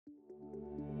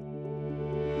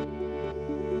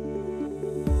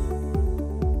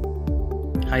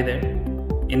Hi there.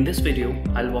 In this video,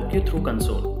 I'll walk you through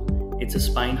Console. It's a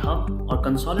Spyne hub or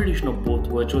consolidation of both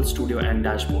Virtual Studio and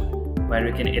Dashboard, where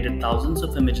you can edit thousands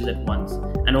of images at once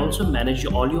and also manage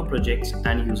all your projects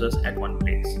and users at one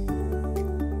place.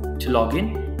 To log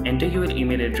in, enter your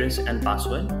email address and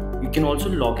password. You can also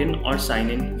log in or sign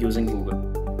in using Google.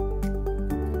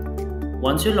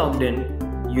 Once you're logged in,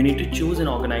 you need to choose an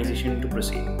organization to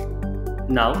proceed.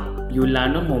 Now, you will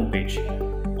land on homepage.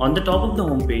 On the top of the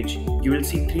homepage, you will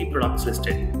see 3 products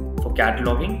listed for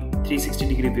cataloging,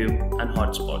 360-degree view, and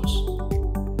hotspots.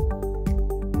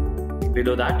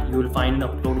 Below that, you will find an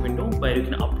upload window where you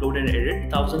can upload and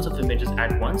edit thousands of images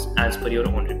at once as per your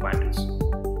own requirements.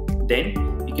 Then,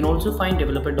 you can also find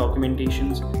developer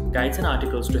documentations, guides and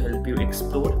articles to help you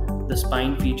explore the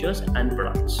Spyne features and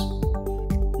products.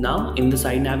 Now, in the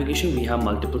side navigation, we have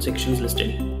multiple sections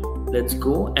listed. Let's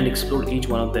go and explore each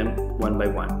one of them one by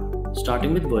one,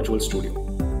 starting with Virtual Studio.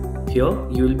 Here,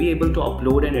 you will be able to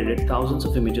upload and edit thousands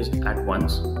of images at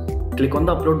once. Click on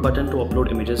the upload button to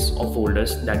upload images or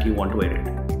folders that you want to edit.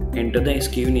 Enter the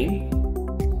SKU name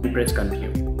and press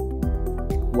continue.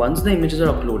 Once the images are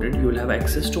uploaded, you will have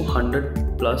access to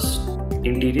 100 plus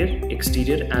interior,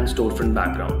 exterior and storefront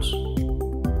backgrounds.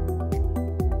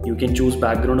 You can choose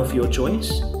background of your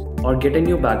choice or get a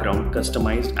new background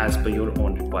customized as per your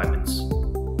own requirements.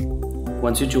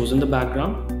 Once you've chosen the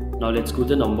background, now let's go to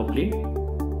the number plate.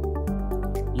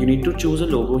 You need to choose a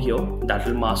logo here that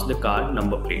will mask the car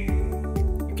number plate.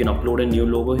 You can upload a new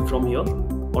logo from here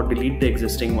or delete the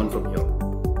existing one from here.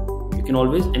 You can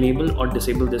always enable or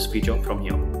disable this feature from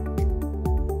here.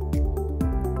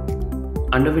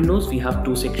 Under Windows, we have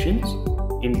 2 sections.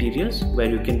 Interiors, where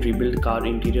you can rebuild car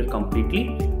interior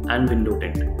completely, and window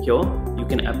tint. Here, you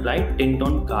can apply tint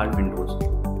on car windows.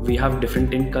 We have different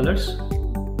tint colors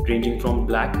ranging from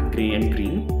black, grey and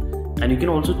green. And you can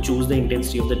also choose the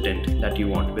intensity of the tint that you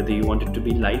want, whether you want it to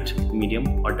be light,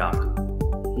 medium or dark.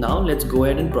 Now let's go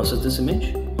ahead and process this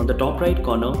image. On the top right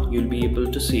corner, you'll be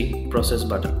able to see process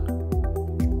button.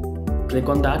 Click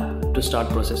on that to start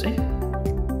processing.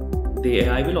 The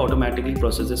AI will automatically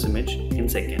process this image in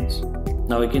seconds.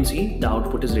 Now you can see the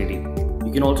output is ready.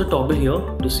 You can also toggle here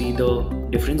to see the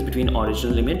difference between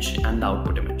original image and the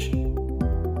output image.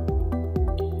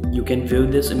 You can view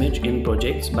this image in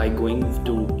projects by going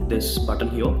to this button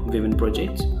here, view in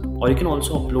projects, or you can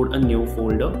also upload a new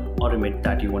folder or image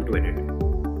that you want to edit.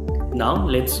 Now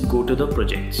let's go to the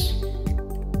projects.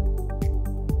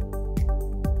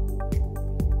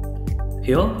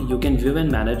 Here you can view and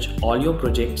manage all your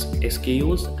projects,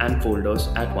 SKUs and folders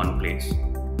at one place.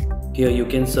 Here you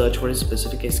can search for a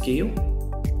specific SKU.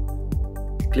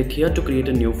 Click here to create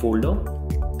a new folder,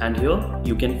 and here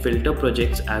you can filter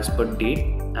projects as per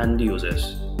date and the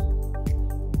users.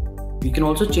 You can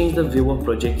also change the view of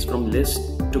projects from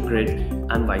list to grid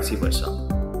and vice versa.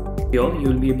 Here you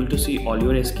will be able to see all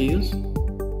your SKUs.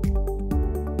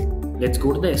 Let's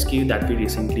go to the SKU that we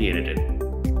recently edited.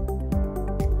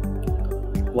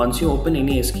 Once you open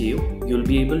any SKU, you will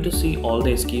be able to see all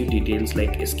the SKU details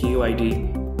like SKU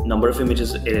ID, number of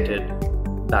images edited,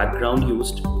 background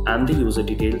used and the user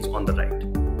details on the right.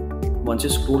 Once you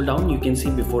scroll down, you can see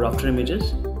before after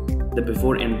images, the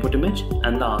before input image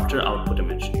and the after output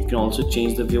image. You can also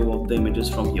change the view of the images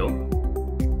from here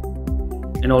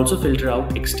and also filter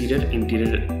out exterior,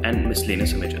 interior and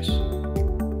miscellaneous images.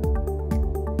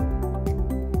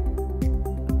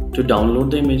 To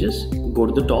download the images, go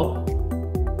to the top.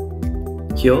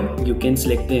 Here you can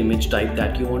select the image type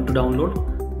that you want to download,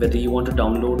 whether you want to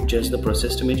download just the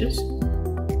processed images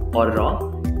or raw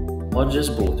or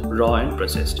just both raw and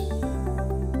processed.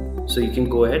 So you can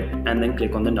go ahead and then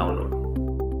click on the download.